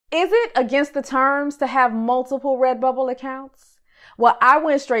Is it against the terms to have multiple RedBubble accounts? Well, I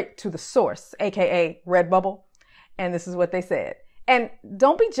went straight to the source, aka RedBubble, and this is what they said. And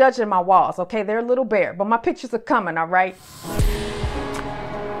don't be judging my walls, okay? They're a little bare, but my pictures are coming, all right?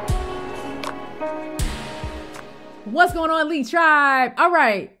 What's going on, Elite Tribe? All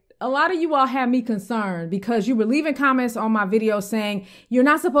right. A lot of you all have me concerned because you were leaving comments on my video saying you're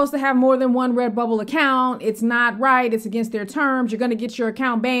not supposed to have more than one RedBubble account. It's not right. It's against their terms. You're going to get your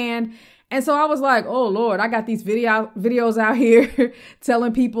account banned. And so I was like, oh Lord, I got these videos out here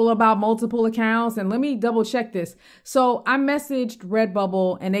telling people about multiple accounts, and let me double check this. So I messaged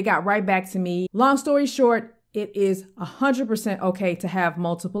RedBubble and they got right back to me. Long story short, it is 100% okay to have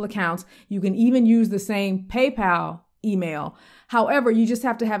multiple accounts. You can even use the same PayPal email. However, you just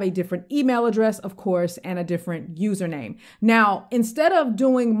have to have a different email address, of course, and a different username. Now, instead of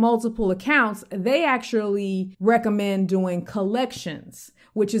doing multiple accounts, they actually recommend doing collections,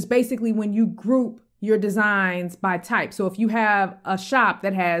 which is basically when you group your designs by type. So if you have a shop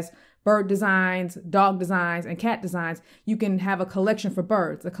that has bird designs, dog designs, and cat designs, you can have a collection for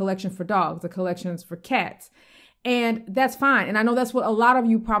birds, a collection for dogs, a collection for cats. And that's fine. And I know that's what a lot of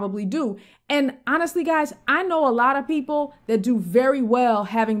you probably do. And honestly, guys, I know a lot of people that do very well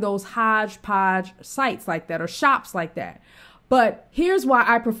having those hodgepodge sites like that or shops like that. But here's why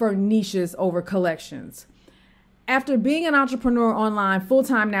I prefer niches over collections. After being an entrepreneur online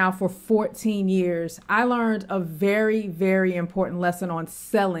full-time now for 14 years, I learned a very, very important lesson on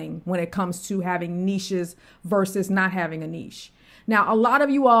selling when it comes to having niches versus not having a niche. Now, a lot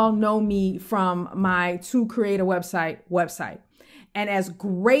of you all know me from my To Create a website. And as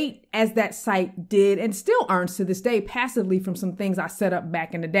great as that site did and still earns to this day passively from some things I set up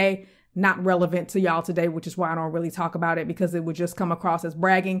back in the day, not relevant to y'all today, which is why I don't really talk about it because it would just come across as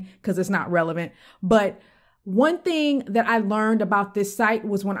bragging because it's not relevant. But one thing that I learned about this site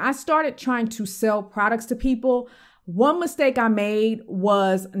was when I started trying to sell products to people, one mistake I made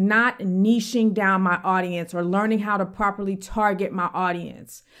was not niching down my audience or learning how to properly target my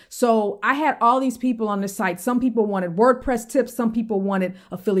audience. So I had all these people on the site. Some people wanted WordPress tips. Some people wanted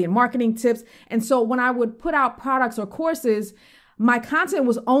affiliate marketing tips. And so when I would put out products or courses, my content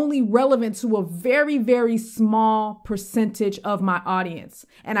was only relevant to a very, very small percentage of my audience.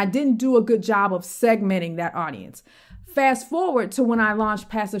 And I didn't do a good job of segmenting that audience. Fast forward to when I launched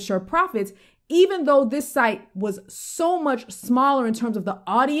Passive Sure Profits. Even though this site was so much smaller in terms of the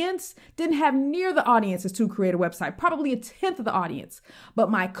audience, didn't have near the audience as To Create a Website, probably 1/10 of the audience. But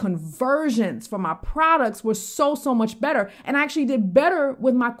my conversions for my products were so much better. And I actually did better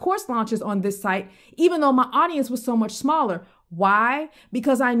with my course launches on this site, even though my audience was so much smaller. Why?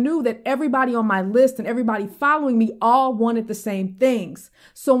 Because I knew that everybody on my list and everybody following me all wanted the same things.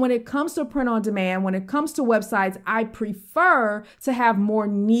 So when it comes to print on demand, when it comes to websites, I prefer to have more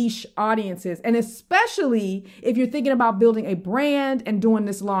niche audiences. And especially if you're thinking about building a brand and doing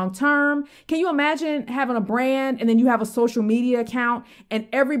this long term, can you imagine having a brand and then you have a social media account and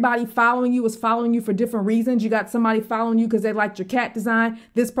everybody following you is following you for different reasons? You got somebody following you because they liked your cat design.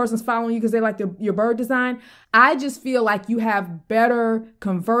 This person's following you because they like your bird design. I just feel like you have better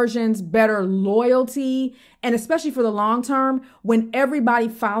conversions, better loyalty, and especially for the long term, when everybody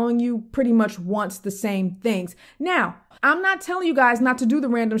following you pretty much wants the same things. Now, I'm not telling you guys not to do the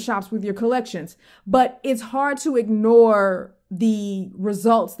random shops with your collections, but it's hard to ignore the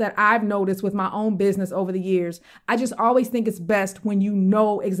results that I've noticed with my own business over the years. I just always think it's best when you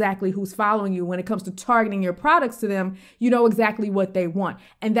know exactly who's following you. When it comes to targeting your products to them, you know exactly what they want.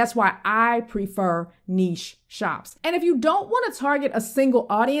 And that's why I prefer niche shops. And if you don't want to target a single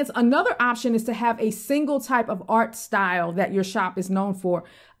audience, another option is to have a single type of art style that your shop is known for.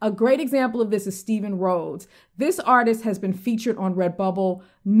 A great example of this is Stephen Rhodes. This artist has been featured on RedBubble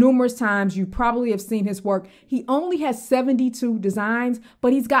numerous times. You probably have seen his work. He only has 72 designs,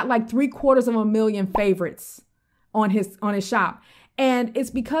 but he's got like 750,000 favorites on his shop. And it's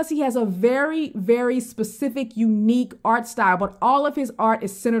because he has a very, very specific, unique art style, but all of his art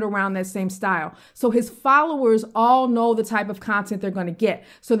is centered around that same style. So his followers all know the type of content they're going to get.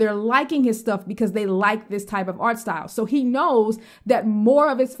 So they're liking his stuff because they like this type of art style. So he knows that more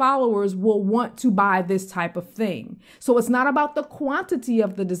of his followers will want to buy this type of thing. So it's not about the quantity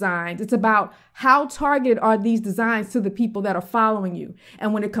of the designs. It's about how targeted are these designs to the people that are following you.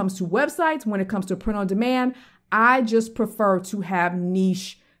 And when it comes to websites, when it comes to print on demand, I just prefer to have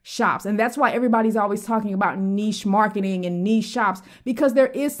niche shops. And that's why everybody's always talking about niche marketing and niche shops, because there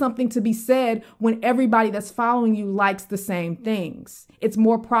is something to be said when everybody that's following you likes the same things. It's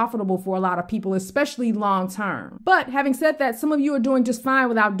more profitable for a lot of people, especially long term. But having said that, some of you are doing just fine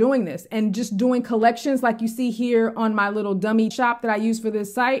without doing this and just doing collections like you see here on my little dummy shop that I use for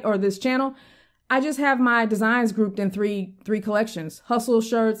this site or this channel. I just have my designs grouped in three collections: hustle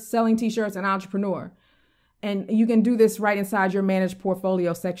shirts, selling t-shirts, and entrepreneur. And you can do this right inside your managed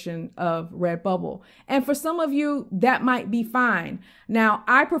portfolio section of RedBubble. And for some of you, that might be fine. Now,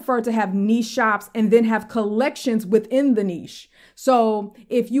 I prefer to have niche shops and then have collections within the niche. So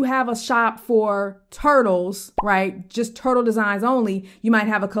if you have a shop for turtles, right, just turtle designs only, you might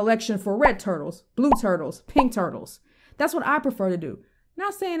have a collection for red turtles, blue turtles, pink turtles. That's what I prefer to do.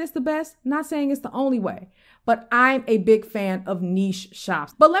 Not saying it's the best, not saying it's the only way, but I'm a big fan of niche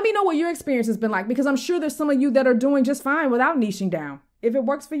shops. But let me know what your experience has been like, because I'm sure there's some of you that are doing just fine without niching down. If it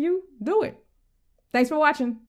works for you, do it. Thanks for watching.